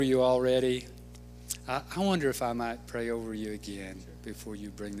You already. I wonder if I might pray over you again before you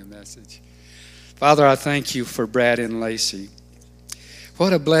bring the message. Father, I thank you for Brad and Lacey.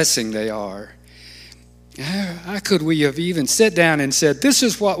 What a blessing they are. How could we have even sat down and said, this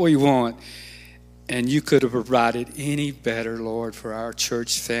is what we want? And you could have provided any better, Lord, for our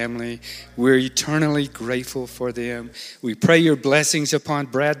church family. We're eternally grateful for them. We pray your blessings upon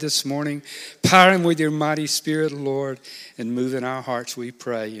Brad this morning. Power him with your mighty spirit, Lord, and move in our hearts, we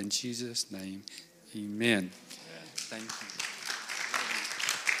pray. In Jesus' name, amen. Thank you.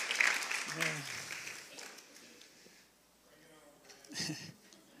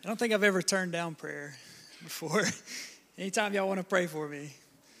 I don't think I've ever turned down prayer before. Anytime y'all want to pray for me,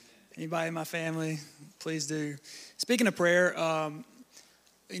 anybody in my family, please do. Speaking of prayer,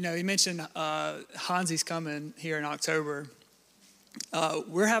 you mentioned Hansi's coming here in October.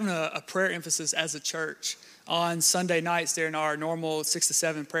 We're having a prayer emphasis as a church on Sunday nights during our normal 6 to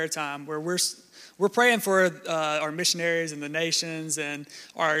 7 prayer time, where we're praying for our missionaries and the nations and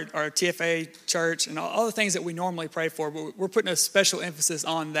our TFA church and all the things that we normally pray for. But we're putting a special emphasis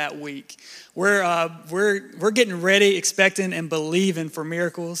on that week. We're getting ready, expecting, and believing for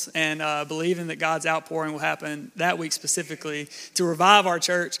miracles and believing that God's outpouring will happen that week specifically to revive our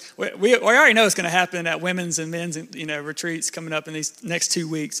church. We already know it's going to happen at women's and men's retreats coming up in these next 2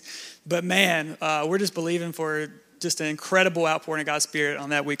 weeks. But man, we're just believing for just an incredible outpouring of God's Spirit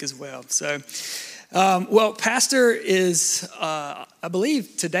on that week as well. So, Pastor is, I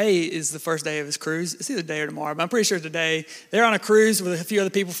believe today is the first day of his cruise. It's either today or tomorrow, but I'm pretty sure today. They're on a cruise with a few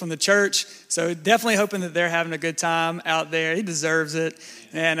other people from the church, so definitely hoping that they're having a good time out there. He deserves it,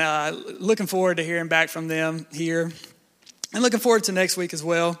 and looking forward to hearing back from them here, and looking forward to next week as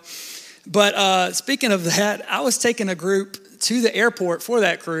well. But speaking of that, I was taking a group to the airport for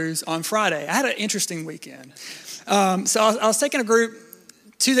that cruise on Friday. I had an interesting weekend. So I was taking a group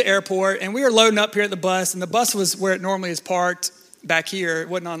to the airport, and we were loading up here at the bus, and the bus was where it normally is parked back here. It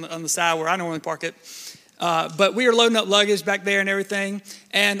wasn't on the side where I normally park it. But we were loading up luggage back there and everything.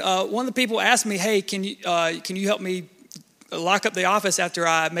 And one of the people asked me, hey, can you help me lock up the office after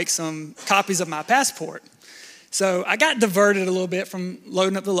I make some copies of my passport? So I got diverted a little bit from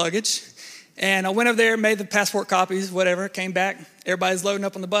loading up the luggage. And I went over there, made the passport copies, whatever, came back. Everybody's loading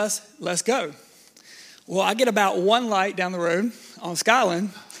up on the bus. Let's go. Well, I get about one light down the road on Skyland,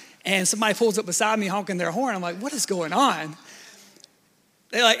 and somebody pulls up beside me honking their horn. I'm like, what is going on?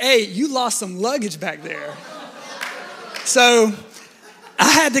 They're like, hey, you lost some luggage back there. So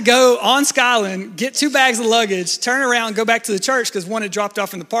I had to go on Skyland, get 2 bags of luggage, turn around, go back to the church because one had dropped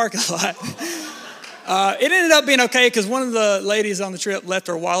off in the parking lot. It ended up being okay because one of the ladies on the trip left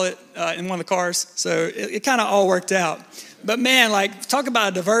her wallet in one of the cars. So it kind of all worked out. But man, talk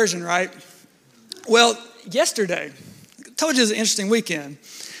about a diversion, right? Well, yesterday, I told you it was an interesting weekend.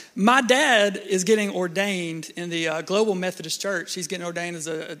 My dad is getting ordained in the Global Methodist Church. He got ordained as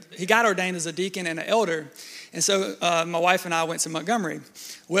a deacon and an elder. And so my wife and I went to Montgomery.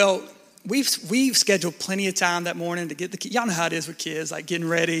 Well, we've scheduled plenty of time that morning to get the kids. Y'all know how it is with kids, getting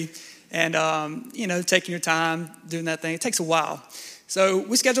ready and, taking your time, doing that thing. It takes a while. So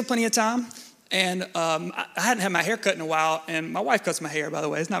we scheduled plenty of time. And I hadn't had my hair cut in a while, and my wife cuts my hair, by the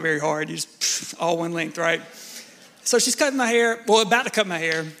way. It's not very hard. You just all one length, right? So she's cutting my hair, about to cut my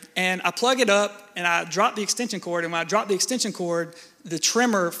hair, and I plug it up, and I drop the extension cord, and when I drop the extension cord, the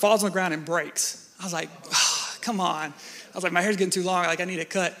trimmer falls on the ground and breaks. I was like, come on. I was like, my hair's getting too long. I need it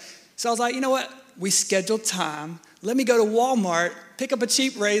cut. So I was like, you know what? We scheduled time. Let me go to Walmart, pick up a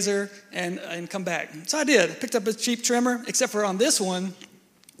cheap razor, and come back. So I did. I picked up a cheap trimmer, except for on this one,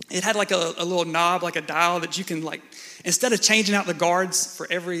 it had a little knob, a dial that you can instead of changing out the guards for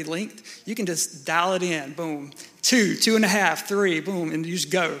every length, you can just dial it in. Boom. 2, 2.5, 3, boom, and you just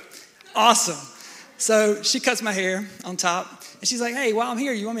go. Awesome. So she cuts my hair on top, and she's like, hey, while I'm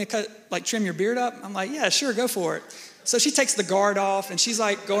here, you want me to trim your beard up? I'm like, yeah, sure, go for it. So she takes the guard off, and she's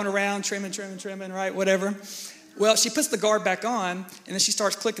going around, trimming, right, whatever. Well, she puts the guard back on, and then she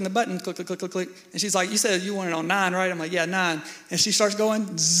starts clicking the button, click. And she's like, you said you want it on 9, right? I'm like, yeah, 9. And she starts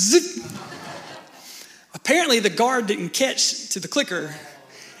going, zip. Apparently, the guard didn't catch to the clicker,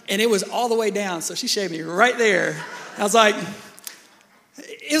 and it was all the way down. So she shaved me right there. I was like,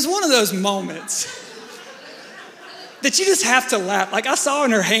 it was one of those moments that you just have to laugh. I saw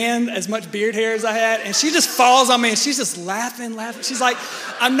in her hand as much beard hair as I had, and she just falls on me, and she's just laughing. She's like,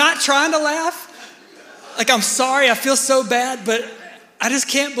 I'm not trying to laugh. I'm sorry, I feel so bad, but I just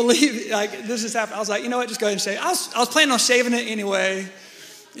can't believe this just happened. I was like, you know what, just go ahead and shave. I was planning on shaving it anyway.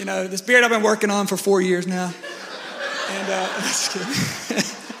 This beard I've been working on for 4 years now. And just kidding.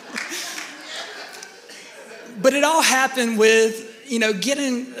 But it all happened with,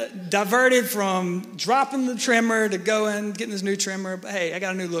 getting diverted from dropping the trimmer to getting this new trimmer. But hey, I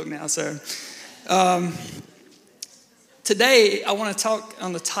got a new look now. So today I want to talk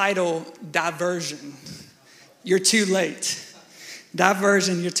on the title, Diversion. You're too late.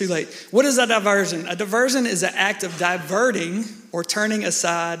 Diversion, you're too late. What is a diversion? A diversion is an act of diverting or turning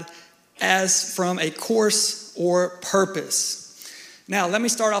aside as from a course or purpose. Now, let me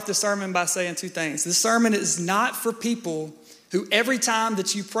start off this sermon by saying two things. This sermon is not for people who every time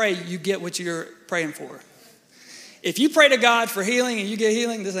that you pray, you get what you're praying for. If you pray to God for healing and you get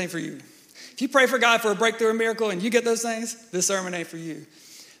healing, this ain't for you. If you pray for God for a breakthrough or miracle and you get those things, this sermon ain't for you.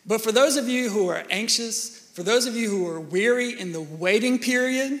 But for those of you who are anxious, for those of you who are weary in the waiting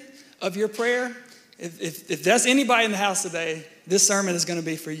period of your prayer, if that's anybody in the house today, this sermon is going to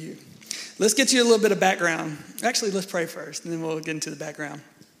be for you. Let's get you a little bit of background. Actually, let's pray first, and then we'll get into the background.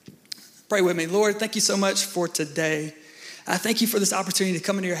 Pray with me. Lord, thank you so much for today. I thank you for this opportunity to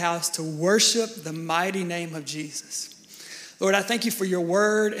come into your house to worship the mighty name of Jesus. Lord, I thank you for your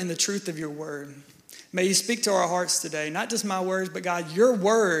word and the truth of your word. May you speak to our hearts today, not just my words, but God, your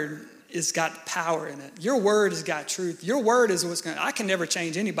word has got power in it. Your word has got truth. Your word is what's I can never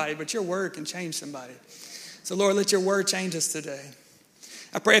change anybody, but your word can change somebody. So Lord, let your word change us today.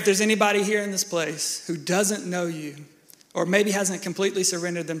 I pray if there's anybody here in this place who doesn't know you or maybe hasn't completely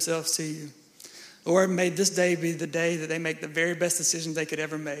surrendered themselves to you, Lord, may this day be the day that they make the very best decision they could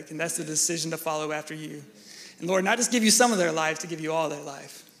ever make, and that's the decision to follow after you. And Lord, not just give you some of their life, to give you all their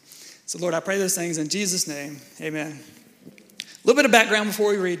life. So Lord, I pray those things in Jesus' name, amen. A little bit of background before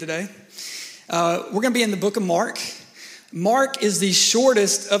we read today. We're going to be in the book of Mark. Mark is the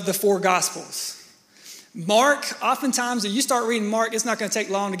shortest of the four Gospels. Mark, oftentimes, when you start reading Mark, it's not going to take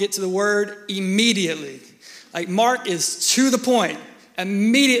long to get to the word immediately. Like Mark is to the point.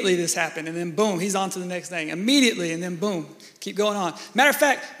 Immediately this happened, and then boom, he's on to the next thing. Immediately, and then boom, keep going on. Matter of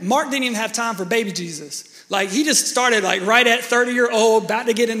fact, Mark didn't even have time for baby Jesus. Like he just started like right at 30-year-old, about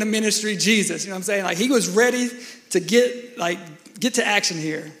to get into ministry, Jesus. You know what I'm saying? Like he was ready to get to action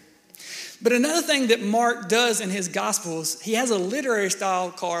here. But another thing that Mark does in his Gospels, he has a literary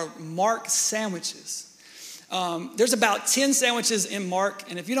style called Mark sandwiches. There's about 10 sandwiches in Mark,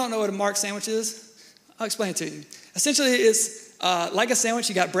 and if you don't know what a Mark sandwich is, I'll explain it to you. Essentially, it's like a sandwich.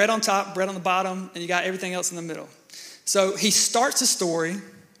 You got bread on top, bread on the bottom, and you got everything else in the middle. So he starts a story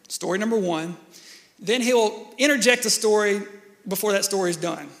number one. Then he'll interject a story before that story is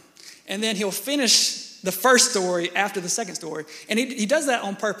done. And then he'll finish the first story after the second story. And he does that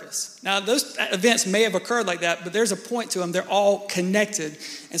on purpose. Now, those events may have occurred like that, but there's a point to them. They're all connected.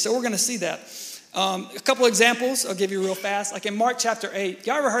 And so we're going to see that. A couple examples I'll give you real fast. Like in Mark chapter 8,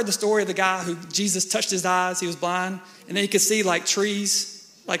 y'all ever heard the story of the guy who Jesus touched his eyes, he was blind, and then he could see like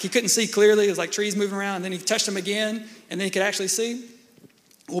trees, like he couldn't see clearly, it was like trees moving around, and then he touched them again, and then he could actually see?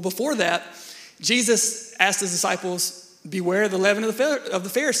 Well, before that, Jesus asked his disciples, beware the leaven of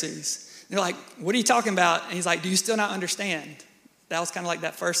the Pharisees. And they're like, what are you talking about? And he's like, do you still not understand? That was kind of like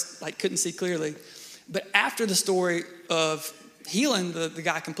that first, like couldn't see clearly. But after the story of healing the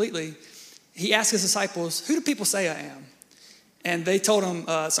guy completely, he asked his disciples, who do people say I am? And they told him,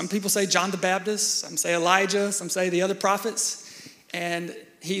 some people say John the Baptist, some say Elijah, some say the other prophets. And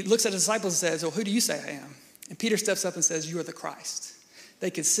he looks at his disciples and says, well, who do you say I am? And Peter steps up and says, you are the Christ. They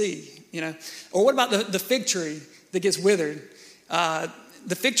could see, you know. Or what about the fig tree that gets withered?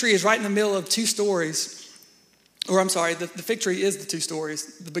 The fig tree is right in the middle of two stories. Or I'm sorry, the fig tree is the two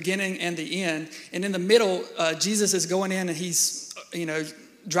stories, the beginning and the end. And in the middle, Jesus is going in and he's,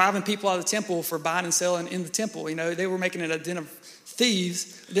 driving people out of the temple for buying and selling in the temple. They were making it a den of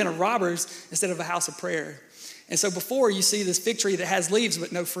thieves, a den of robbers, instead of a house of prayer. And so before you see this fig tree that has leaves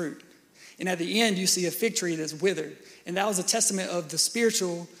but no fruit. And at the end, you see a fig tree that's withered. And that was a testament of the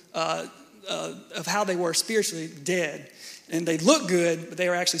spiritual, of how they were spiritually dead. And they look good, but they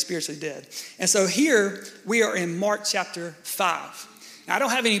were actually spiritually dead. And so here we are in Mark chapter 5. Now, I don't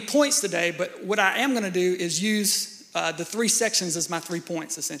have any points today, but what I am going to do is use the three sections as my 3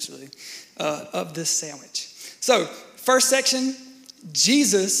 points, essentially, of this sandwich. So, first section,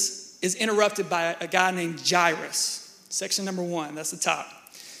 Jesus is interrupted by a guy named Jairus. Section number 1, that's the top.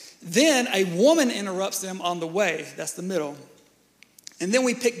 Then a woman interrupts them on the way. That's the middle. And then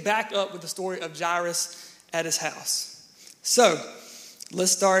we pick back up with the story of Jairus at his house. So,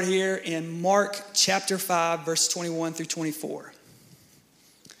 let's start here in Mark chapter 5, verse 21 through 24.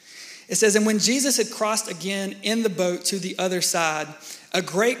 It says, and when Jesus had crossed again in the boat to the other side, a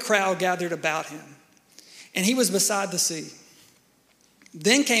great crowd gathered about him, and he was beside the sea.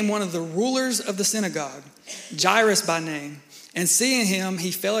 Then came one of the rulers of the synagogue, Jairus by name, and seeing him,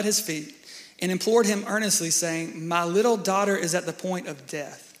 he fell at his feet and implored him earnestly, saying, "My little daughter is at the point of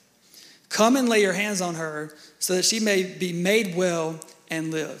death. Come and lay your hands on her so that she may be made well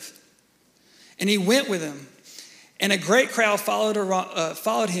and live." And he went with him, and a great crowd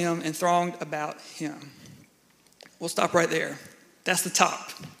followed him and thronged about him. We'll stop right there. That's the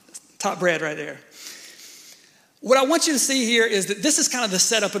top bread right there. What I want you to see here is that this is kind of the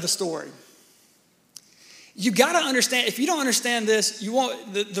setup of the story. You got to understand, if you don't understand this, you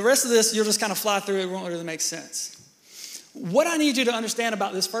won't, the rest of this, you'll just kind of fly through it. It won't really make sense. What I need you to understand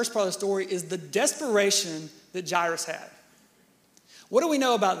about this first part of the story is the desperation that Jairus had. What do we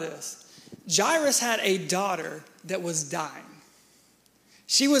know about this? Jairus had a daughter that was dying.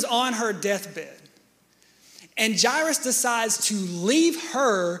 She was on her deathbed. And Jairus decides to leave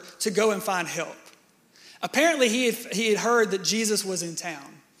her to go and find help. Apparently, he had heard that Jesus was in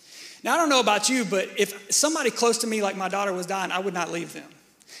town. Now, I don't know about you, but if somebody close to me, like my daughter, was dying, I would not leave them.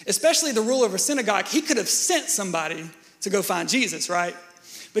 Especially the ruler of a synagogue, he could have sent somebody to go find Jesus, right?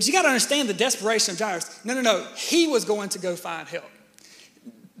 But you got to understand the desperation of Jairus. No. He was going to go find help.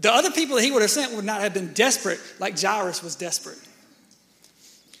 The other people that he would have sent would not have been desperate like Jairus was desperate.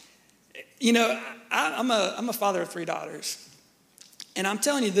 You know, I'm a father of 3 daughters. And I'm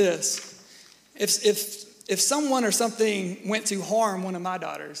telling you this. If someone or something went to harm one of my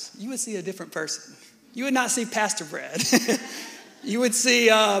daughters, you would see a different person. You would not see Pastor Brad. You would see,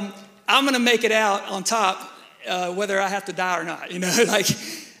 I'm going to make it out on top, whether I have to die or not. You know, like,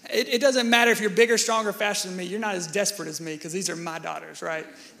 it doesn't matter if you're bigger, stronger, faster than me. You're not as desperate as me because these are my daughters, right?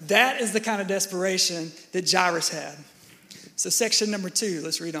 That is the kind of desperation that Jairus had. So section number 2,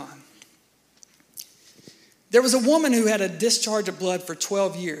 let's read on. There was a woman who had a discharge of blood for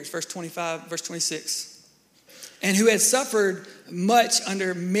 12 years, verse 25, verse 26, and who had suffered much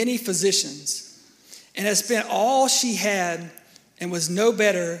under many physicians and had spent all she had and was no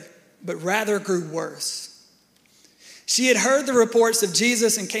better, but rather grew worse. She had heard the reports of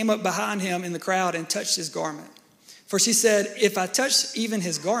Jesus and came up behind him in the crowd and touched his garment. For she said, "If I touch even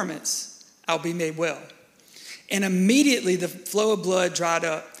his garments, I'll be made well." And immediately the flow of blood dried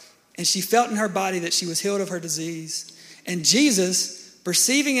up, and she felt in her body that she was healed of her disease. And Jesus,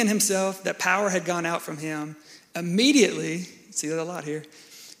 perceiving in himself that power had gone out from him, immediately, see that a lot here,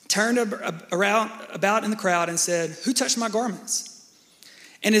 turned around about in the crowd and said, "Who touched my garments?"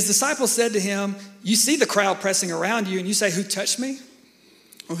 And his disciples said to him, "You see the crowd pressing around you, and you say, 'Who touched me?'"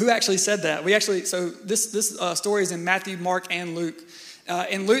 Well, who actually said that? So this story is in Matthew, Mark, and Luke.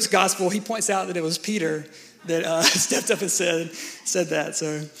 In Luke's gospel, he points out that it was Peter that stepped up and said that.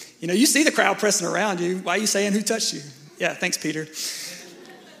 So, you see the crowd pressing around you. Why are you saying, "Who touched you?" Yeah, thanks, Peter.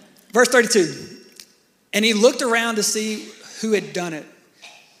 Verse 32. And he looked around to see who had done it.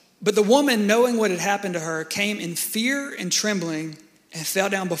 But the woman, knowing what had happened to her, came in fear and trembling and fell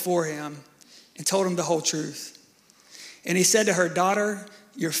down before him and told him the whole truth. And he said to her, "Daughter,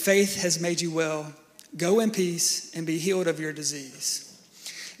 your faith has made you well. Go in peace and be healed of your disease."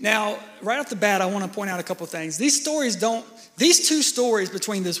 Now, right off the bat, I want to point out a couple things. These two stories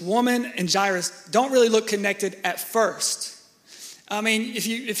between this woman and Jairus don't really look connected at first. I mean,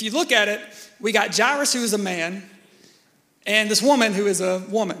 if you look at it, we got Jairus, who is a man, and this woman who is a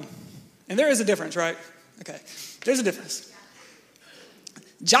woman. And there is a difference, right? Okay, there's a difference.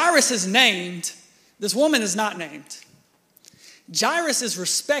 Jairus is named. This woman is not named. Jairus is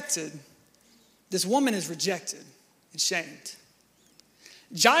respected. This woman is rejected and shamed.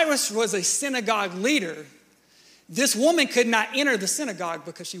 Jairus was a synagogue leader. This woman could not enter the synagogue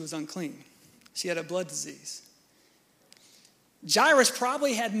because she was unclean. She had a blood disease. Jairus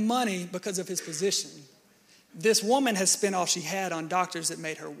probably had money because of his position. This woman has spent all she had on doctors that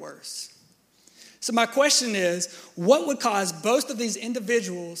made her worse. So my question is, what would cause both of these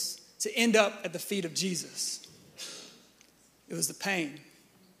individuals to end up at the feet of Jesus? It was the pain.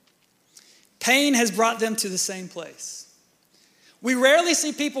 Pain has brought them to the same place. We rarely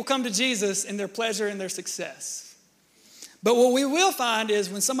see people come to Jesus in their pleasure and their success. But what we will find is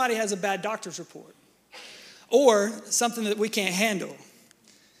when somebody has a bad doctor's report or something that we can't handle,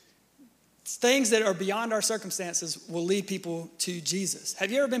 things that are beyond our circumstances will lead people to Jesus.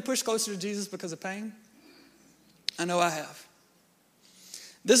 Have you ever been pushed closer to Jesus because of pain? I know I have.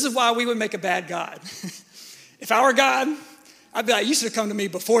 This is why we would make a bad God. If I were God, I'd be like, "You should have come to me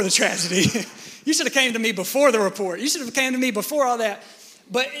before the tragedy. You should have came to me before the report. You should have came to me before all that."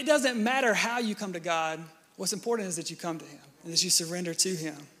 But it doesn't matter how you come to God. What's important is that you come to him and that you surrender to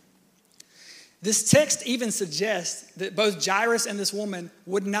him. This text even suggests that both Jairus and this woman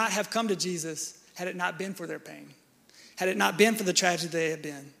would not have come to Jesus had it not been for their pain, had it not been for the tragedy they had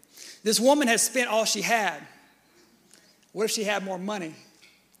been. This woman had spent all she had. What if she had more money?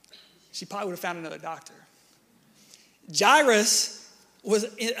 she probably would have found another doctor. Jairus was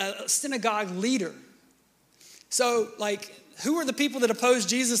a synagogue leader. So, like, who were the people that opposed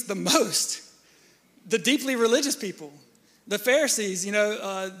Jesus the most? The deeply religious people. The Pharisees,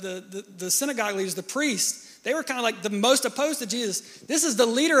 the synagogue leaders, the priests. They were kind of like the most opposed to Jesus. This is the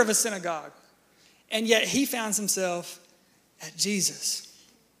leader of a synagogue. And yet he finds himself at Jesus.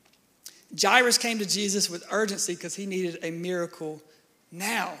 Jairus came to Jesus with urgency because he needed a miracle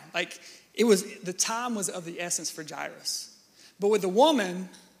now. Like, the time was of the essence for Jairus. But with the woman,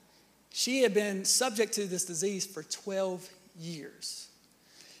 she had been subject to this disease for 12 years.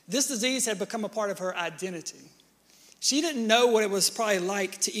 This disease had become a part of her identity. She didn't know what it was probably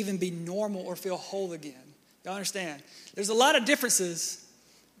like to even be normal or feel whole again. Y'all understand? There's a lot of differences,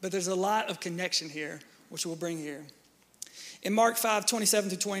 but there's a lot of connection here, which we'll bring here. In Mark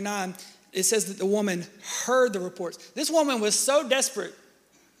 5:27-29, it says that the woman heard the reports. This woman was so desperate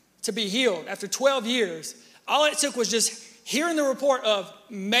to be healed after 12 years. All it took was just hearing the report of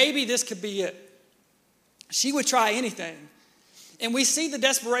maybe this could be it. She would try anything. And we see the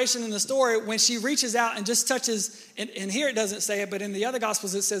desperation in the story when she reaches out and just touches, and here it doesn't say it, but in the other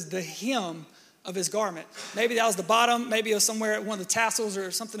Gospels it says the hem of his garment. Maybe that was the bottom, maybe it was somewhere at one of the tassels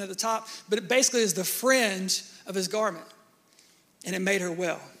or something at the top, but it basically is the fringe of his garment. And it made her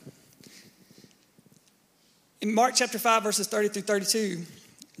well. In Mark chapter 5, verses 30-32,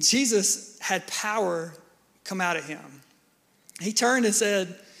 Jesus had power come out of him. He turned and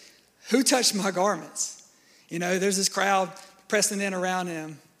said, "Who touched my garments?" There's this crowd pressing in around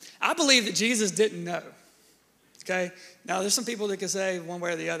him. I believe that Jesus didn't know. Okay? Now, there's some people that can say one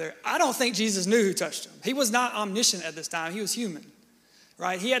way or the other. I don't think Jesus knew who touched him. He was not omniscient at this time. He was human,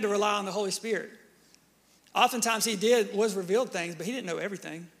 right? He had to rely on the Holy Spirit. Oftentimes was revealed things, but he didn't know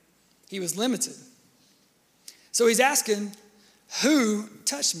everything. He was limited. So he's asking, who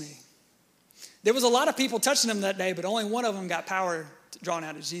touched me? There was a lot of people touching him that day, but only one of them got power drawn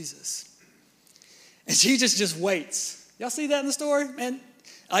out of Jesus. And Jesus just waits. Y'all see that in the story? Man,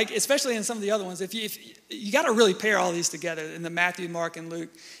 like, especially in some of the other ones. If you got to really pair all these together in the Matthew, Mark, and Luke.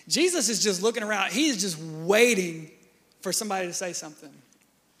 Jesus is just looking around. He is just waiting for somebody to say something.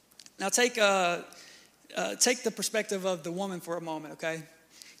 Now take the perspective of the woman for a moment, okay?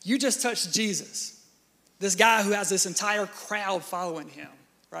 You just touched Jesus, this guy who has this entire crowd following him,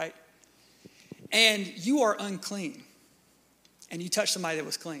 right? And you are unclean, and you touch somebody that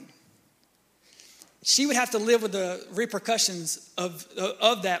was clean. She would have to live with the repercussions of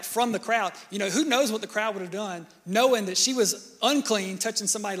that from the crowd. Who knows what the crowd would have done, knowing that she was unclean, touching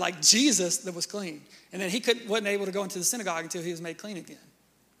somebody like Jesus that was clean. And then he wasn't able to go into the synagogue until he was made clean again.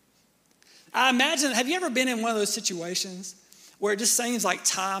 I imagine, have you ever been in one of those situations where it just seems like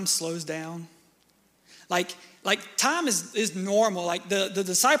time slows down? Like time is normal. Like the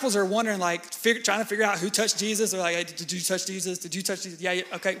disciples are wondering, trying to figure out who touched Jesus. They're like, hey, did you touch Jesus? Did you touch Jesus? Yeah,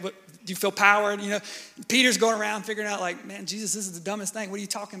 okay. What, do you feel power? Peter's going around figuring out, man, Jesus, this is the dumbest thing. What are you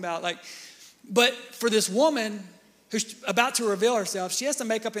talking about? But for this woman who's about to reveal herself, she has to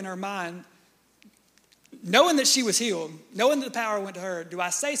make up in her mind, knowing that she was healed, knowing that the power went to her, do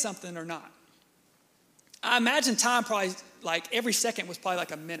I say something or not? I imagine time probably, every second was probably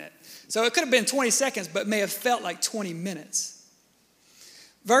like a minute. So it could have been 20 seconds, but may have felt like 20 minutes.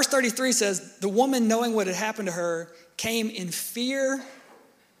 Verse 33 says, the woman, knowing what had happened to her, came in fear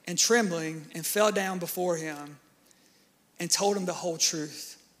and trembling and fell down before him and told him the whole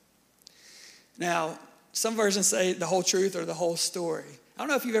truth. Now, some versions say the whole truth or the whole story. I don't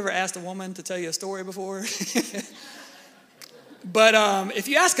know if you've ever asked a woman to tell you a story before. But if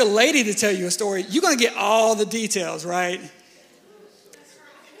you ask a lady to tell you a story, you're going to get all the details, right?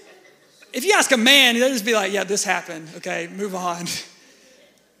 If you ask a man, they'll just be like, yeah, this happened. Okay, move on.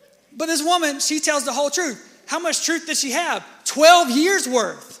 But this woman, she tells the whole truth. How much truth did she have? 12 years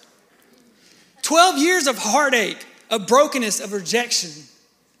worth. 12 years of heartache, of brokenness, of rejection.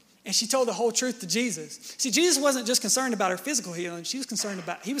 And she told the whole truth to Jesus. See, Jesus wasn't just concerned about her physical healing. He was concerned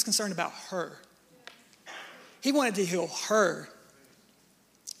about her. He wanted to heal her.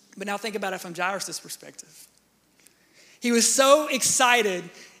 But now think about it from Jairus' perspective. He was so excited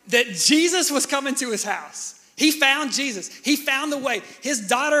that Jesus was coming to his house. He found Jesus. He found the way. His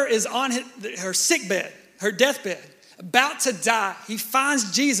daughter is on her sick bed, her deathbed, about to die. He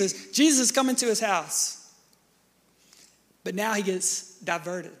finds Jesus. Jesus is coming to his house. But now he gets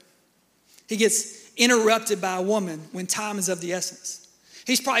diverted. He gets interrupted by a woman when time is of the essence.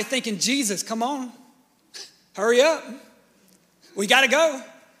 He's probably thinking, Jesus, come on. Hurry up. We got to go.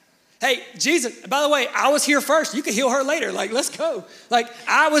 Hey, Jesus, by the way, I was here first. You could heal her later. Let's go.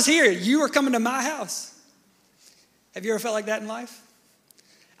 I was here. You were coming to my house. Have you ever felt like that in life?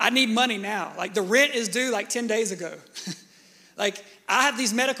 I need money now. Like the rent is due like 10 days ago. Like I have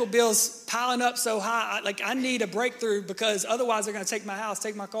these medical bills piling up so high. I need a breakthrough because otherwise they're going to take my house,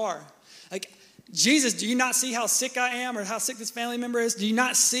 take my car. Like, Jesus, do you not see how sick I am or how sick this family member is? Do you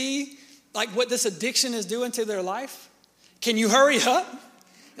not see like what this addiction is doing to their life? Can you hurry up?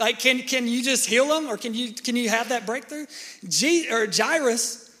 Like, can you just heal them, or can you have that breakthrough?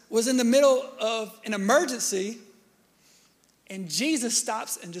 Jairus was in the middle of an emergency, and Jesus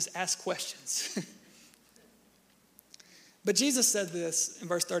stops and just asks questions. But Jesus said this in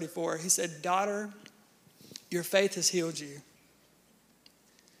verse 34. He said, "Daughter, your faith has healed you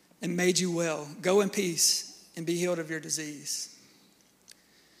and made you well. Go in peace and be healed of your disease."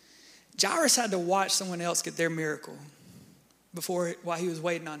 Jairus had to watch someone else get their miracle while he was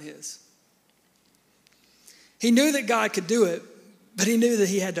waiting on his. He knew that God could do it, but he knew that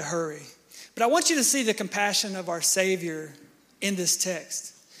he had to hurry. But I want you to see the compassion of our Savior in this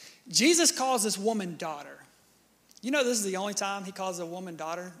text. Jesus calls this woman daughter. You know this is the only time he calls a woman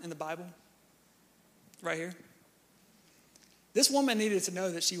daughter in the Bible? Right here. This woman needed to know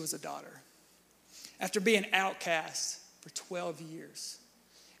that she was a daughter after being outcast for 12 years.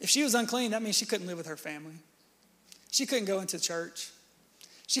 If she was unclean, that means she couldn't live with her family. She couldn't go into church.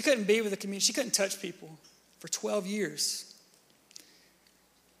 She couldn't be with the community. She couldn't touch people for 12 years.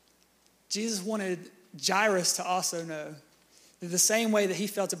 Jesus wanted Jairus to also know that the same way that he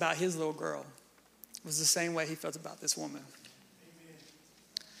felt about his little girl was the same way he felt about this woman.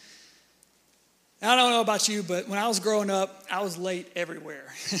 I don't know about you, but when I was growing up, I was late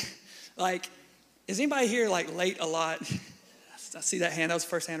everywhere. Like, is anybody here like late a lot? I see that hand. That was the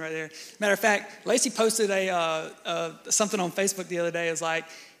first hand right there. Matter of fact, Lacey posted something on Facebook the other day. It was like,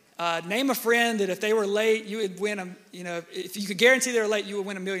 name a friend that if they were late, you would win if you could guarantee they were late, you would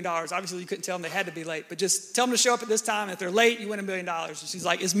win $1 million. Obviously, you couldn't tell them they had to be late, but just tell them to show up at this time. If they're late, you win $1 million. And she's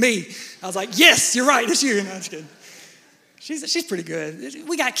like, it's me. I was like, yes, you're right. It's you. No, I'm just kidding. She's pretty good.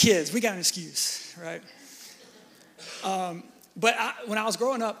 We got kids. We got an excuse, right? But when I was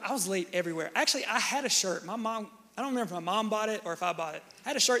growing up, I was late everywhere. Actually, I had a shirt. My mom, I don't remember if my mom bought it or if I bought it. I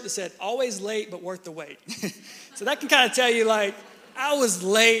had a shirt that said, always late but worth the wait. So that can kind of tell you, like, I was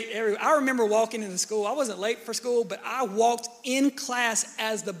late everywhere. I remember walking into school. I wasn't late for school, but I walked in class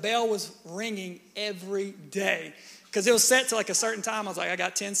as the bell was ringing every day. Because it was set to like a certain time. I was like, I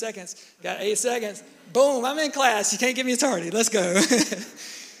got 10 seconds, got 8 seconds. Boom, I'm in class. You can't get me a tardy. Let's go.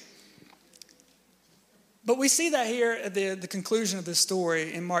 But we see that here at the conclusion of this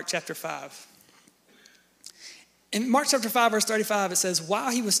story in Mark chapter 5. In Mark chapter 5, verse 35, it says,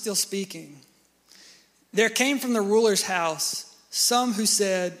 while he was still speaking, there came from the ruler's house some who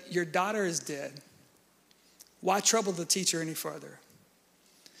said, your daughter is dead. Why trouble the teacher any further?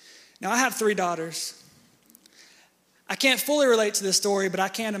 Now, I have 3 daughters. I can't fully relate to this story, but I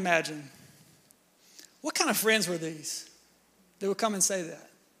can imagine. What kind of friends were these that would come and say that?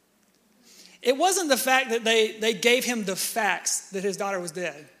 It wasn't the fact that they gave him the facts that his daughter was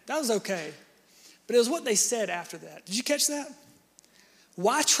dead. That was okay. But it was what they said after that. Did you catch that?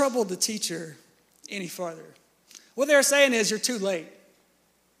 Why trouble the teacher any further? What they're saying is, you're too late.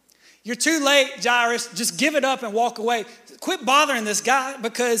 You're too late, Jairus. Just give it up and walk away. Quit bothering this guy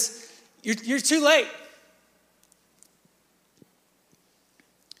because you're too late.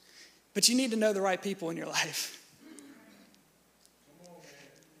 But you need to know the right people in your life.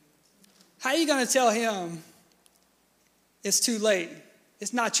 How are you going to tell him it's too late?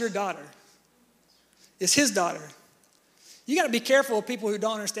 It's not your daughter. It's his daughter. You got to be careful of people who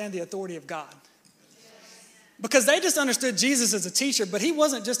don't understand the authority of God. Because they just understood Jesus as a teacher, but he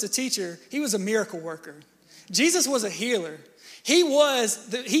wasn't just a teacher. He was a miracle worker. Jesus was a healer. He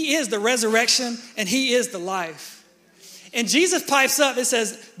is the resurrection, and he is the life. And Jesus pipes up, it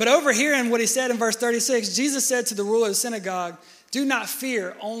says, but over here in what he said in verse 36, Jesus said to the ruler of the synagogue, do not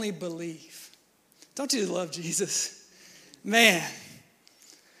fear, only believe. Don't you love Jesus? Man.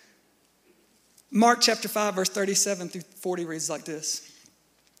 Mark chapter 5, verse 37 through 40 reads like this.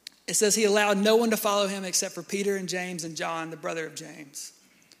 It says, he allowed no one to follow him except for Peter and James and John, the brother of James.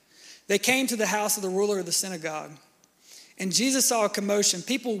 They came to the house of the ruler of the synagogue. And Jesus saw a commotion,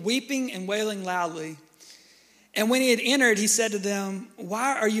 people weeping and wailing loudly. And when he had entered, he said to them,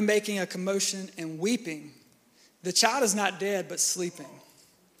 why are you making a commotion and weeping? The child is not dead, but sleeping.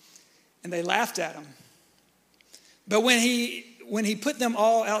 And they laughed at him. But when he put them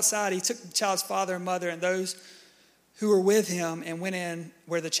all outside, he took the child's father and mother and those who were with him and went in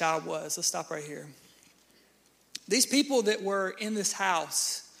where the child was. Let's stop right here. These people that were in this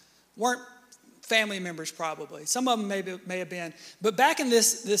house weren't family members probably. Some of them may have been. But back in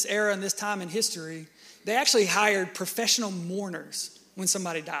this era and this time in history, they actually hired professional mourners when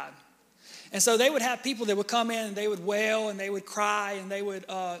somebody died. And so they would have people that would come in and they would wail and they would cry and they would,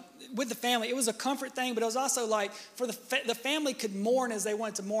 with the family, it was a comfort thing, but it was also like for the family could mourn as they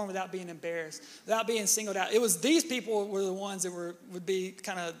wanted to mourn without being embarrassed, without being singled out. It was these people were the ones that would be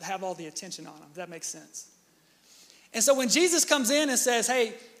kind of have all the attention on them. Does that make sense? And so when Jesus comes in and says,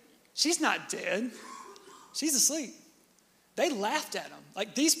 hey, she's not dead, she's asleep, they laughed at him.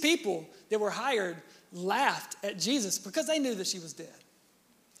 Like these people that were hired laughed at Jesus because they knew that she was dead.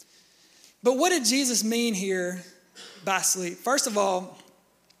 But what did Jesus mean here by sleep? First of all,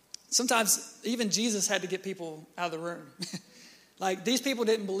 sometimes even Jesus had to get people out of the room. Like these people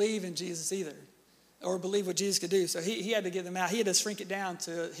didn't believe in Jesus either or believe what Jesus could do. So he had to get them out. He had to shrink it down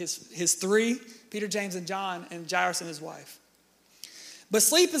to his three, Peter, James, and John, and Jairus and his wife. But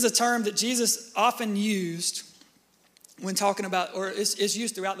sleep is a term that Jesus often used when talking about, or it's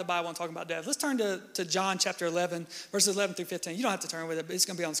used throughout the Bible when talking about death. Let's turn to John chapter 11, verses 11 through 15. You don't have to turn with it, but it's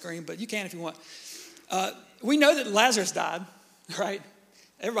going to be on the screen, but you can if you want. We know that Lazarus died, right?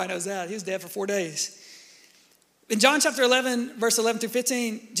 Everybody knows that. He was dead for 4 days. In John chapter 11, verse 11 through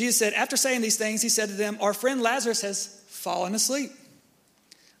 15, Jesus said, after saying these things, he said to them, our friend Lazarus has fallen asleep,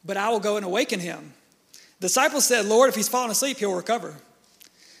 but I will go and awaken him. The disciples said, Lord, if he's fallen asleep, he'll recover.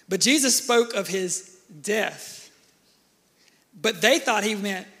 But Jesus spoke of his death. But they thought he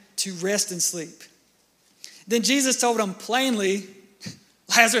meant to rest and sleep. Then Jesus told them plainly,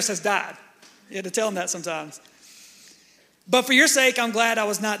 Lazarus has died. You had to tell them that sometimes. But for your sake, I'm glad I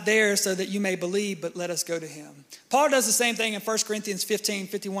was not there so that you may believe, but let us go to him. Paul does the same thing in 1 Corinthians 15,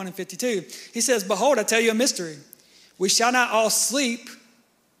 51 and 52. He says, behold, I tell you a mystery. We shall not all sleep,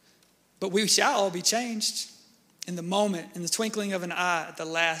 but we shall all be changed in the moment, in the twinkling of an eye at the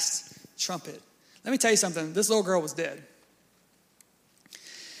last trumpet. Let me tell you something. This little girl was dead.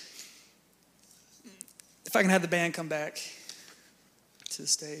 If I can have the band come back to the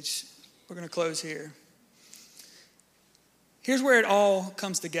stage, we're going to close here. Here's where it all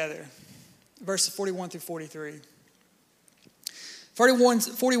comes together. Verses 41 through 43.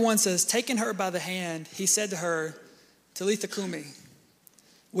 41 says, taking her by the hand, he said to her, Talitha Kumi,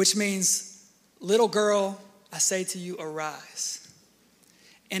 which means, little girl, I say to you, arise.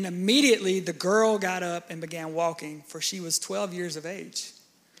 And immediately the girl got up and began walking, for she was 12 years of age.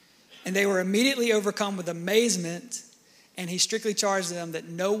 And they were immediately overcome with amazement, and he strictly charged them that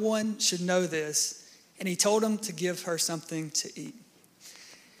no one should know this, and he told them to give her something to eat.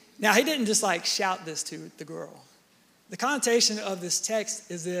 Now, he didn't just shout this to the girl. The connotation of this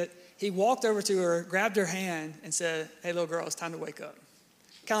text is that he walked over to her, grabbed her hand, and said, hey, little girl, it's time to wake up.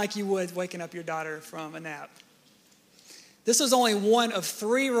 Kind of like you would waking up your daughter from a nap. This was only one of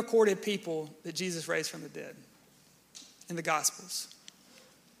 3 recorded people that Jesus raised from the dead in the Gospels.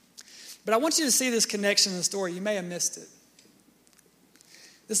 But I want you to see this connection in the story. You may have missed it.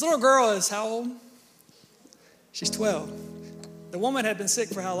 This little girl is how old? She's 12. The woman had been sick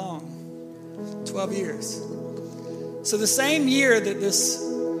for how long? 12 years. So the same year that this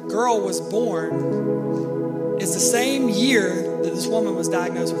girl was born is the same year that this woman was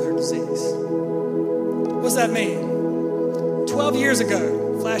diagnosed with her disease. What does that mean? 12 years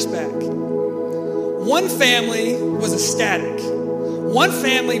ago, flashback. One family was ecstatic. One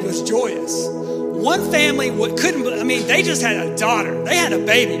family was joyous. One family they just had a daughter. They had a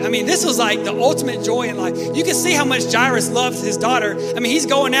baby. This was like the ultimate joy in life. You can see how much Jairus loves his daughter. He's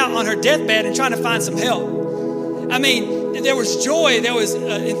going out on her deathbed and trying to find some help. There was joy. There was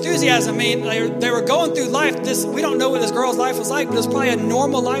enthusiasm. They were going through life. We don't know what this girl's life was like, but it was probably a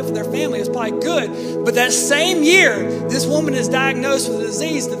normal life with their family. It was probably good. But that same year, this woman is diagnosed with a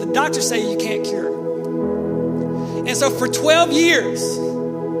disease that the doctors say you can't cure. And so for 12 years,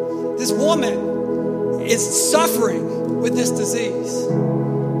 this woman is suffering with this disease,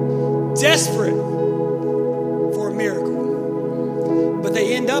 desperate for a miracle. But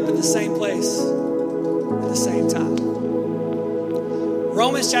they end up at the same place at the same time.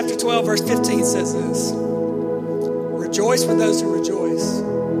 Romans chapter 12, verse 15 says this, rejoice with those who rejoice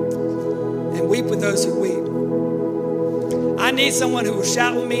and weep with those who weep. I need someone who will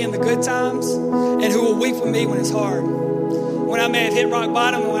shout with me in the good times and who will weep with me when it's hard, when I may have hit rock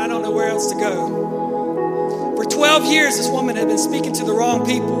bottom and when I don't know where else to go. For 12 years, this woman had been speaking to the wrong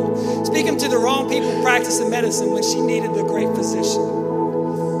people practicing medicine when she needed the great physician.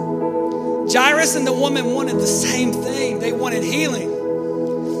 Jairus and the woman wanted the same thing. They wanted healing.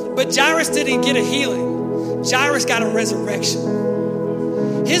 But Jairus didn't get a healing. Jairus got a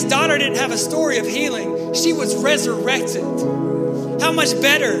resurrection. His daughter didn't have a story of healing. She was resurrected. How much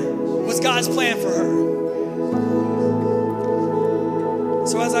better was God's plan for her?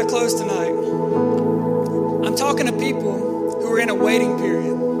 So as I close tonight, I'm talking to people who are in a waiting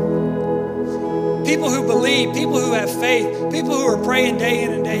period. People who believe, people who have faith, people who are praying day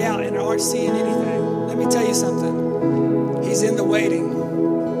in and day out and aren't seeing anything. Let me tell you something. He's in the waiting.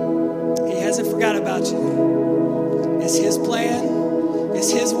 He hasn't forgot about you. It's His plan.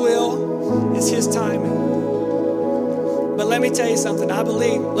 It's His will. It's His timing. But let me tell you something. I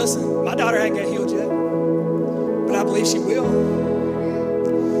believe, listen, my daughter hasn't got healed yet, but I believe she will.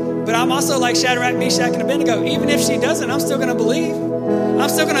 But I'm also like Shadrach, Meshach, and Abednego. Even if she doesn't, I'm still going to believe. I'm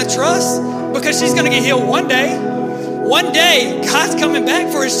still going to trust because she's going to get healed one day. One day, God's coming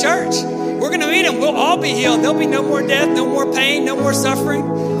back for His church. We're going to meet Him. We'll all be healed. There'll be no more death, no more pain, no more suffering.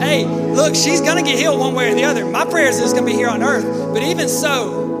 Hey, look, she's going to get healed one way or the other. My prayer is it's going to be here on earth. But even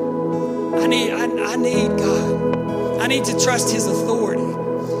so, I need God. I need to trust His authority.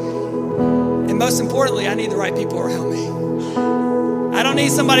 And most importantly, I need the right people around me. I don't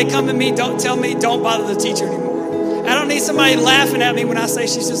need somebody come to me, don't tell me, don't bother the teacher anymore. I don't need somebody laughing at me when I say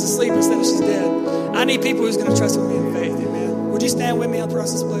she's just asleep instead of she's dead. I need people who's going to trust with me in faith. Amen. Would you stand with me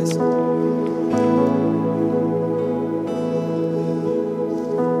across this place?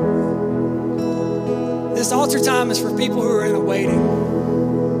 This altar time is for people who are in a waiting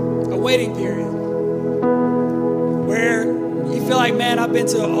period. Where you feel like, man, I've been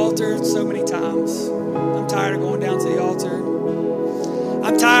to an altar so many times. I'm tired of going down to the altar.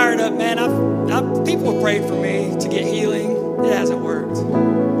 I'm tired of, man, people have prayed for me to get healing. It hasn't worked.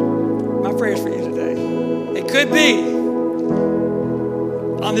 My prayer is for you today. It could be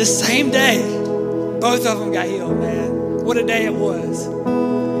on this same day, both of them got healed, man. What a day it was.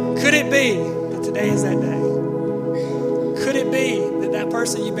 Could it be that today is that day? Could it be that that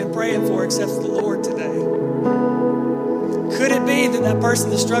person you've been praying for accepts the Lord today? Could it be that that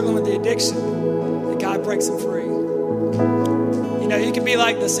person that's struggling with the addiction, that God breaks them free? You know, you can be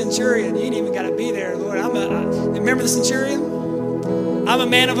like the centurion. You ain't even got to be there, Lord. Remember the centurion? I'm a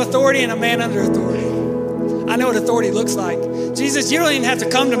man of authority and a man under authority. I know what authority looks like. Jesus, you don't even have to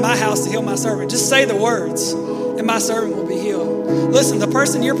come to my house to heal my servant. Just say the words and my servant will be healed. Listen, the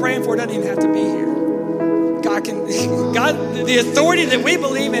person you're praying for doesn't even have to be here. God, the authority that we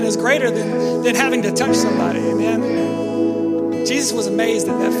believe in is greater than having to touch somebody. Amen. Jesus was amazed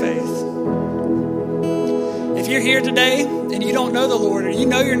at that faith. If you're here today and you don't know the Lord, or you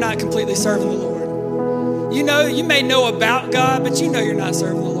know you're not completely serving the Lord, you may know about God, but you know you're not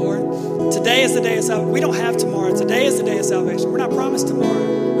serving the Lord. Today is the day of salvation. We don't have tomorrow. Today is the day of salvation. We're not promised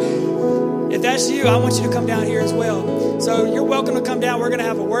tomorrow. If that's you, I want you to come down here as well. So you're welcome to come down. We're going to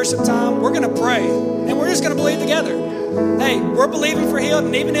have a worship time. We're going to pray, and we're just going to believe together. Hey, we're believing for healed,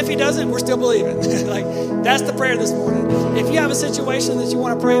 and even if He doesn't, we're still believing. Like, that's the prayer this morning. If you have a situation that you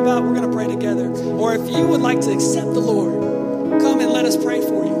want to pray about, we're going to pray together. Or if you would like to accept the Lord, come and let us pray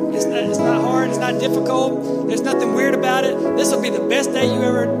for you. It's not hard. It's not difficult. There's nothing weird about it. This will be the best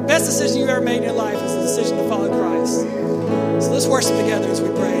decision you ever made in your life is the decision to follow Christ. So let's worship together as we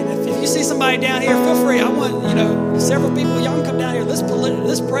pray. And if you see somebody down here, feel free. I want, several people. Y'all can come down here. Let's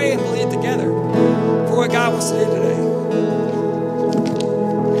pray and believe together for what God wants to do today.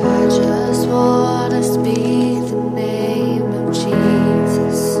 I just want to speak the name of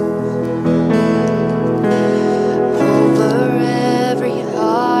Jesus over every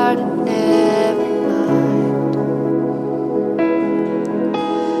heart and every mind.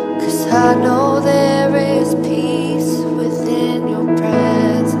 'Cause I know there is peace within your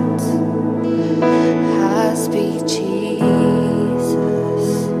presence. I speak Jesus.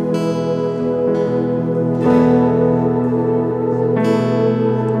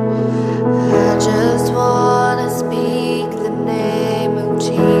 I just want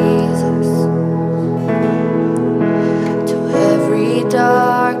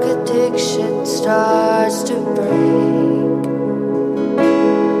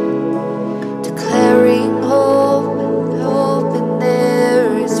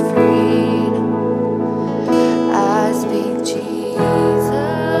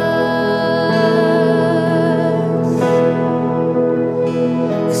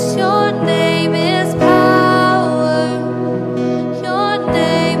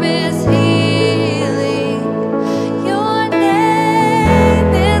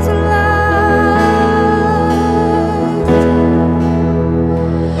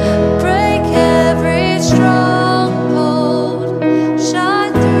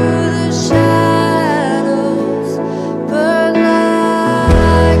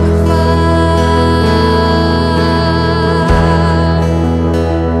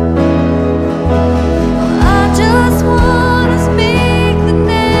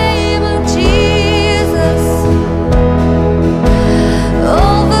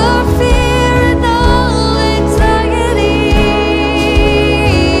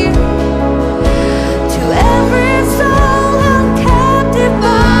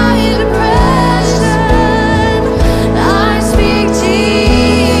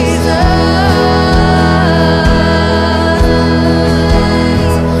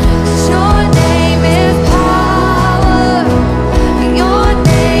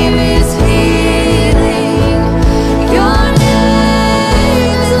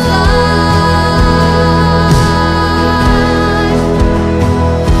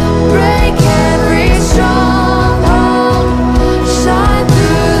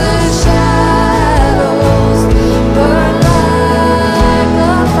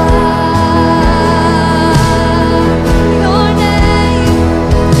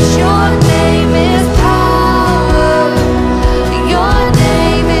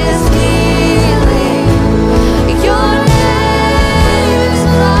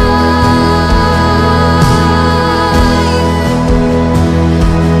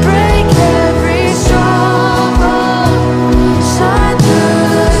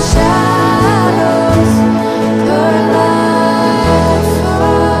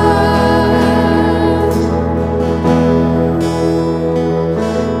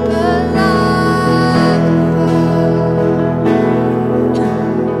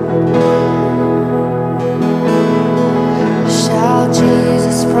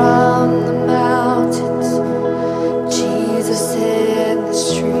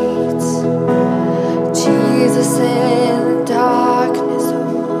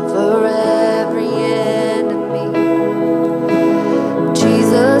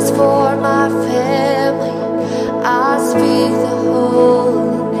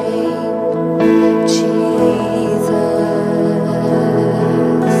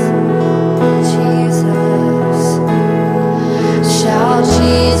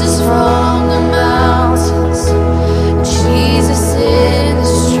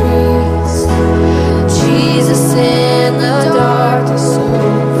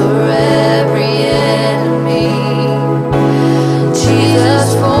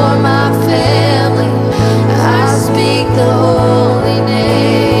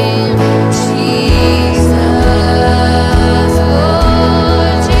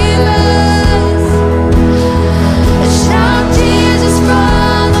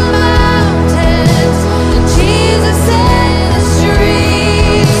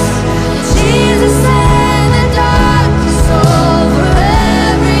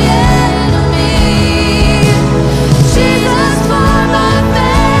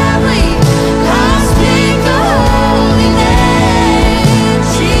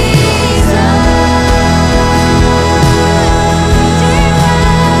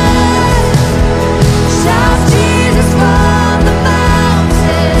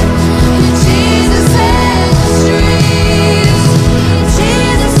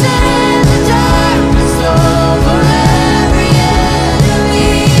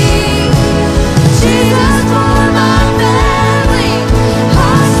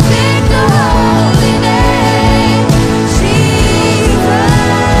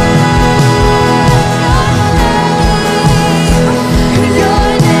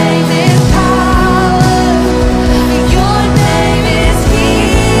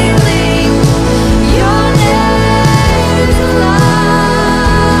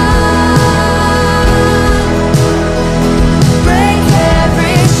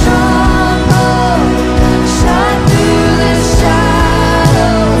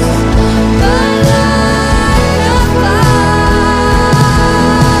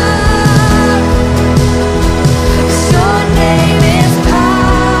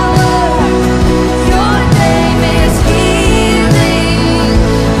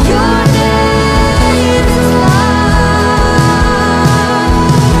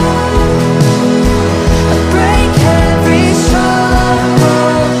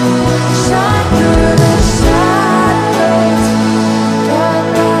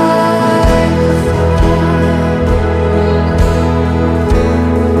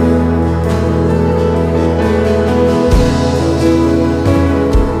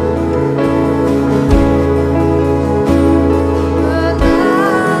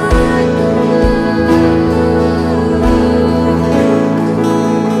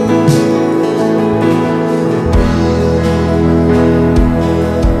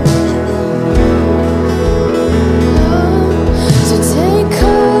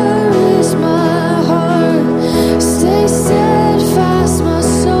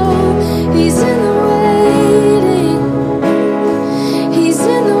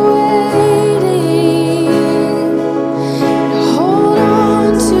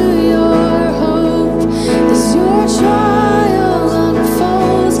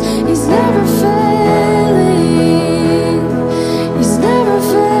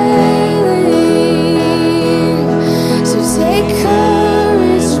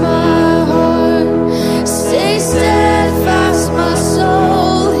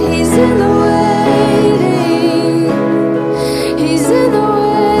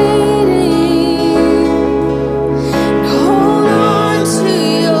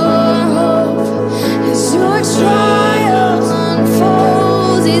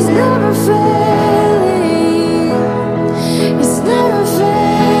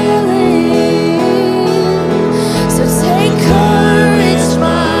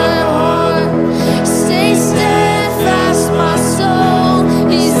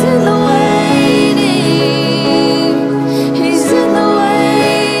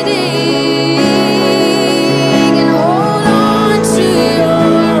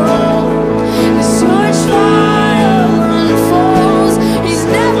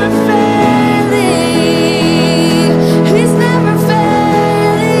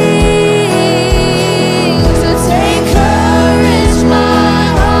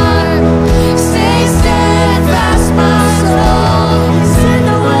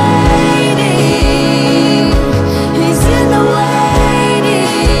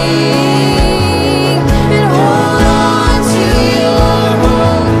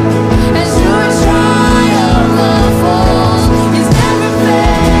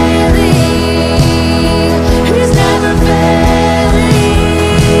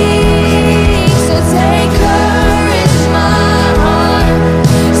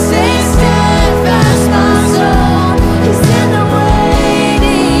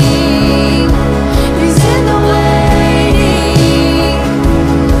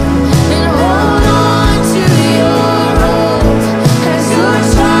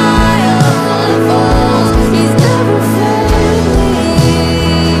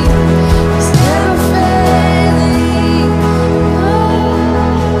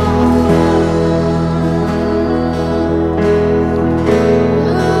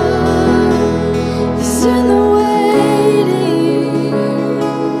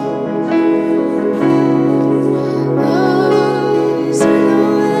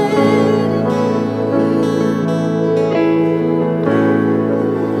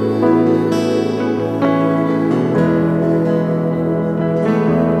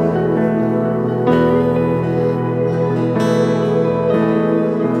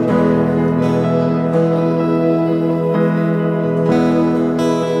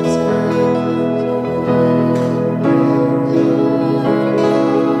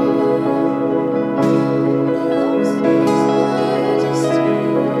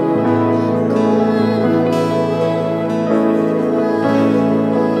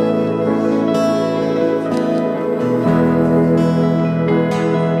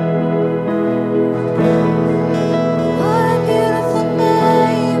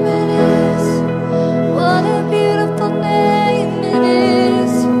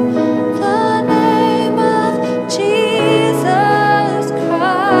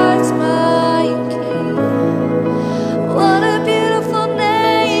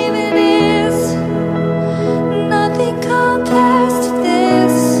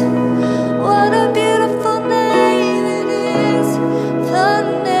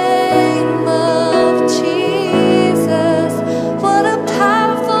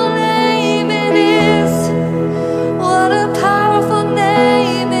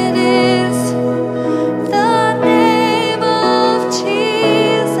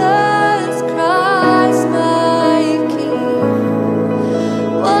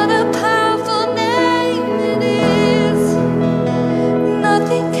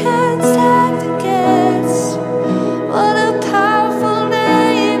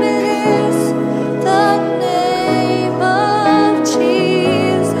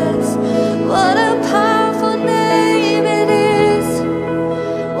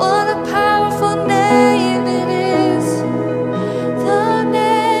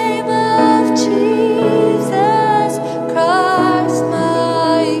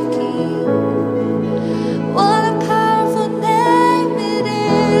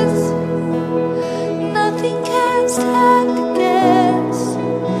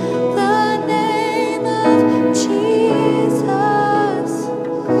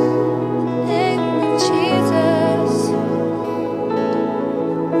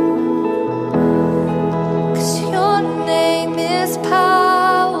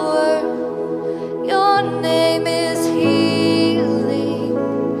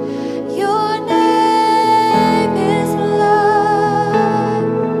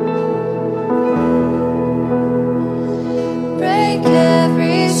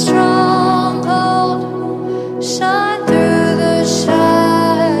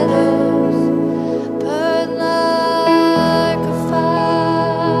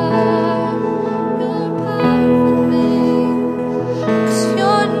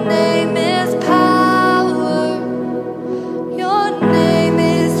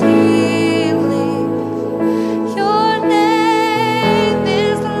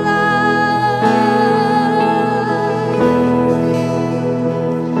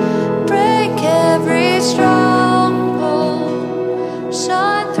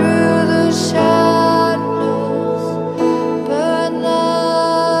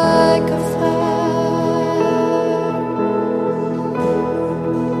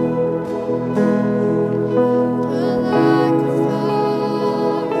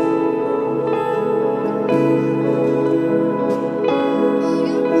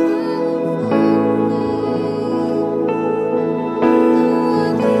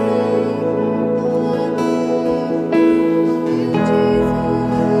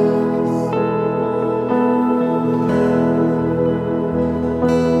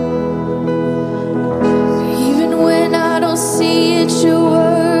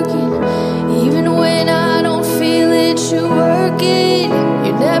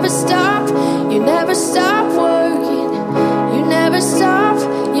never stop, you never stop working. You never stop,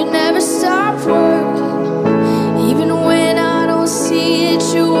 you never stop working. Even when I don't see it,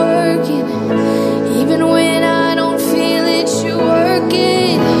 you're working. Even when I don't feel it, you're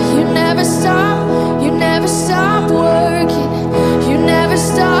working. You never stop, you never stop working. You never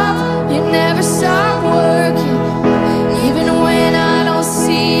stop, you never stop working. Even when I don't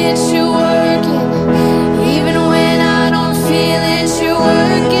see it, you're working. Even when I don't feel it, you're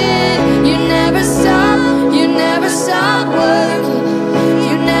working. You never stop, you never stop working.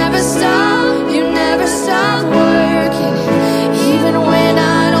 You never stop, you never stop working. Even when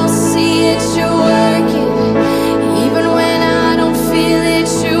I don't see it, you're working. Even when I don't feel it,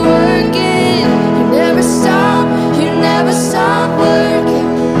 you're working. You never stop, you never stop working.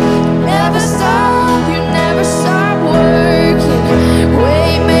 Never stop, you never stop working.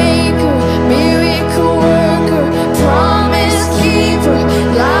 Waymaker, miracle worker, promise keeper,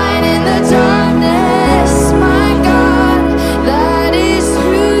 light in the darkness. My God, that is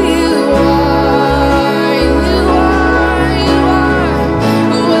who you are. You are, you are.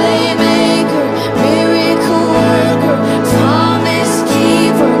 Waymaker, miracle worker, promise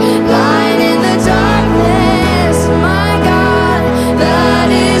keeper, light in the darkness. My God, that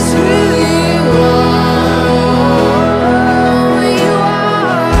is who you are. You are.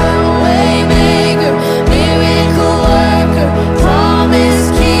 Waymaker, miracle worker, promise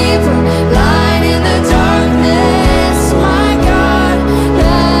keeper, light in the darkness. My God,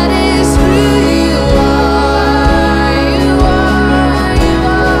 that is who you are. You are, you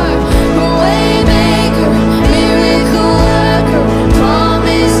are. Waymaker, miracle worker,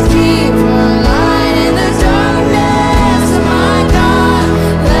 promise keeper, light in the darkness. My God,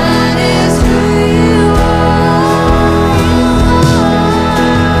 that is who you are.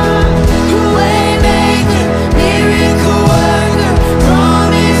 Waymaker, miracle worker,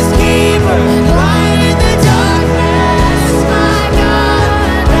 promise keeper, light in the darkness. My God,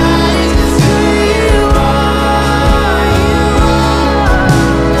 that is who you are.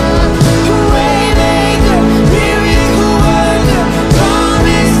 Waymaker, miracle worker,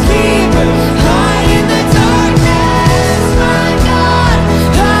 promise keeper, light in the darkness. My God,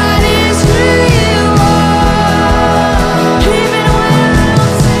 that is who you are. Even when I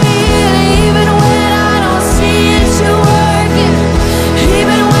don't see it, even when I don't see it, you're working.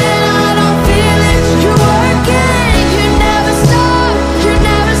 Even when I don't feel it, you're working. You never stop, you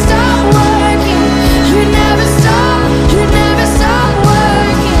never stop working. You never stop, you never stop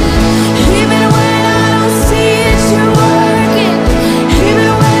working. Even when I don't see it, you're working. Even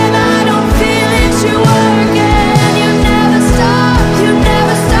when I don't feel it, you're working. You never stop, you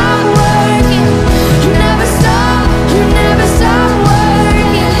never stop working. You never stop, you never stop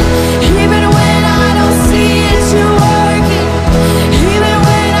working. Even when I don't see it, you're working. Even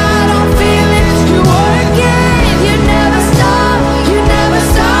when I don't feel it, you're working. You never stop, you never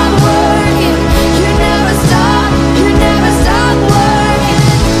stop working. You never stop, you never stop working.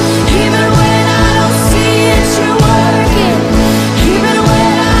 Even when I don't see it, you're working. Even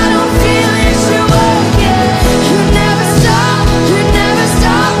when I don't feel it, you're working. You never stop, you never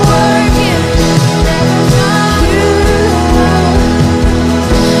stop working.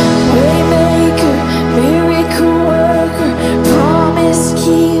 Waymaker, miracle worker, promise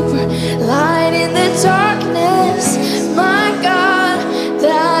keeper, light in the darkness. My God,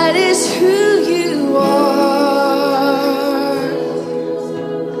 that is who you are.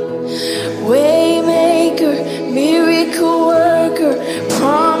 Waymaker, miracle worker,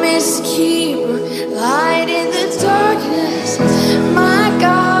 promise keeper, light in the darkness. My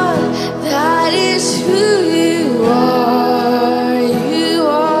God, that is who you are. You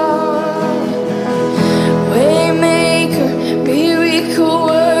are. Waymaker, miracle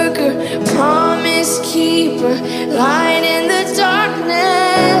worker, promise keeper, light in the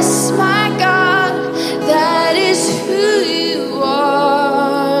darkness. My God, that is who you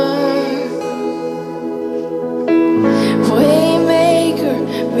are. Waymaker,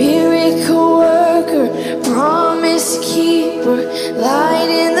 miracle worker, promise keeper, light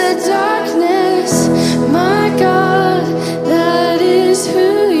in the darkness. My God, that is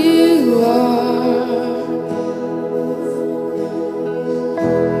who you are.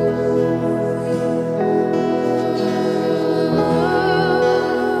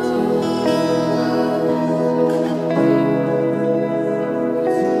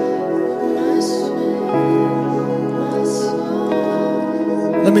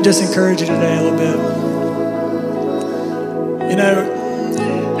 Let me just encourage you today a little bit. You know,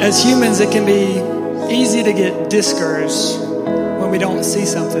 as humans, it can be easy to get discouraged when we don't see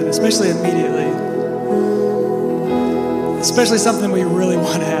something, especially immediately. especially something we really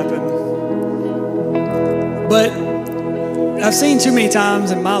want to happen. But I've seen too many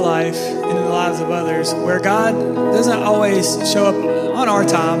times in my life and in the lives of others where God doesn't always show up on our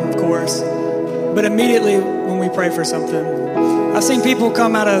time, of course, but immediately when we pray for something. I've seen people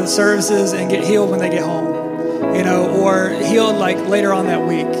come out of services and get healed when they get home, or healed like later on that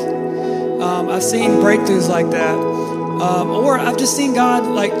week. I've seen breakthroughs like that. Or I've just seen God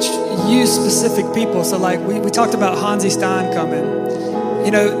like use specific people. So like we talked about Hansi Stein coming.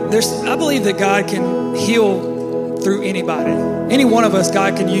 I believe that God can heal through anybody. Any one of us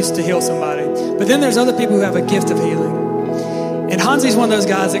God can use to heal somebody. But then there's other people who have a gift of healing. And Hansi's one of those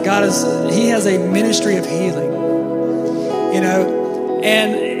guys that he has a ministry of healing.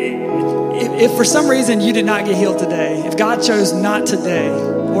 And if for some reason you did not get healed today, if God chose not today,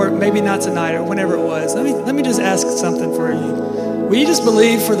 or maybe not tonight, or whenever it was, let me just ask something for you. Will you just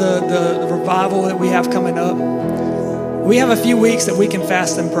believe for the revival that we have coming up? We have a few weeks that we can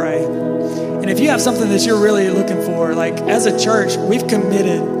fast and pray. And if you have something that you're really looking for, like as a church, we've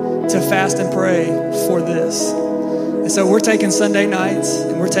committed to fast and pray for this. And so we're taking Sunday nights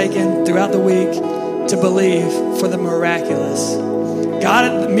and we're taking throughout the week to believe for the miraculous.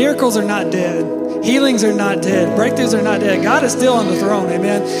 God, miracles are not dead. Healings are not dead. Breakthroughs are not dead. God is still on the throne,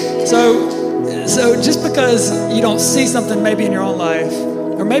 amen? So just because you don't see something maybe in your own life,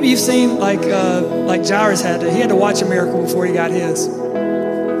 or maybe you've seen like Jairus he had to watch a miracle before he got his.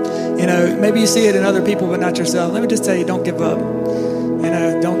 Maybe you see it in other people but not yourself. Let me just tell you, don't give up.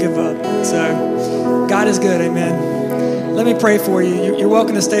 Don't give up. So God is good, amen. Let me pray for you. You're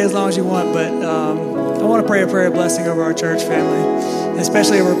welcome to stay as long as you want, but I want to pray a prayer of blessing over our church family,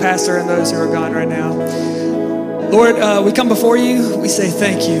 especially over Pastor and those who are gone right now. Lord, we come before you. We say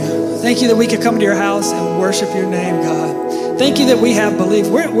thank you. Thank you that we could come to your house and worship your name, God. Thank you that we have belief.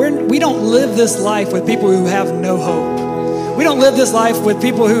 We don't live this life with people who have no hope. We don't live this life with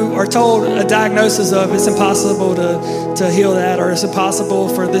people who are told a diagnosis of it's impossible to heal that, or it's impossible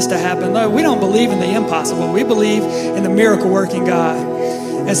for this to happen. No, we don't believe in the impossible. We believe in the miracle working God.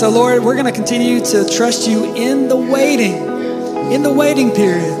 And so, Lord, we're going to continue to trust you in the waiting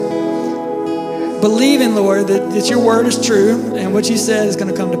period. Believing, Lord, that your word is true and what you said is going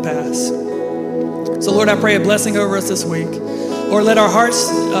to come to pass. So, Lord, I pray a blessing over us this week. Lord, let our hearts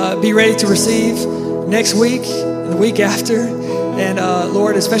be ready to receive next week, the week after. And,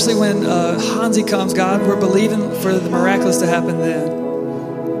 Lord, especially when Hansi comes, God, we're believing for the miraculous to happen then.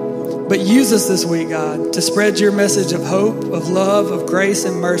 But use us this week, God, to spread your message of hope, of love, of grace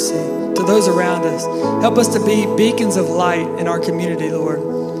and mercy to those around us. Help us to be beacons of light in our community, Lord.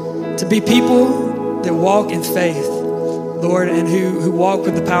 To be people that walk in faith, Lord, and who walk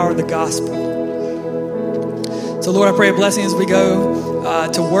with the power of the gospel. So, Lord, I pray a blessing as we go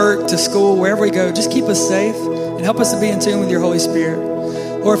to work, to school, wherever we go. Just keep us safe and help us to be in tune with your Holy Spirit.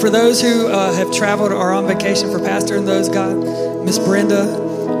 Lord, for those who have traveled or are on vacation, for Pastor and those, God, Miss Brenda,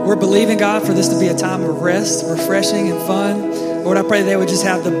 we're believing, God, for this to be a time of rest, refreshing, and fun. Lord, I pray they would just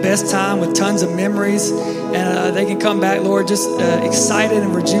have the best time with tons of memories, and they can come back, Lord, just excited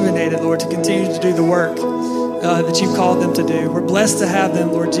and rejuvenated, Lord, to continue to do the work that you've called them to do. We're blessed to have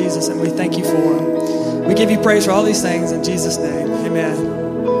them, Lord Jesus, and we thank you for them. We give you praise for all these things in Jesus' name. Amen.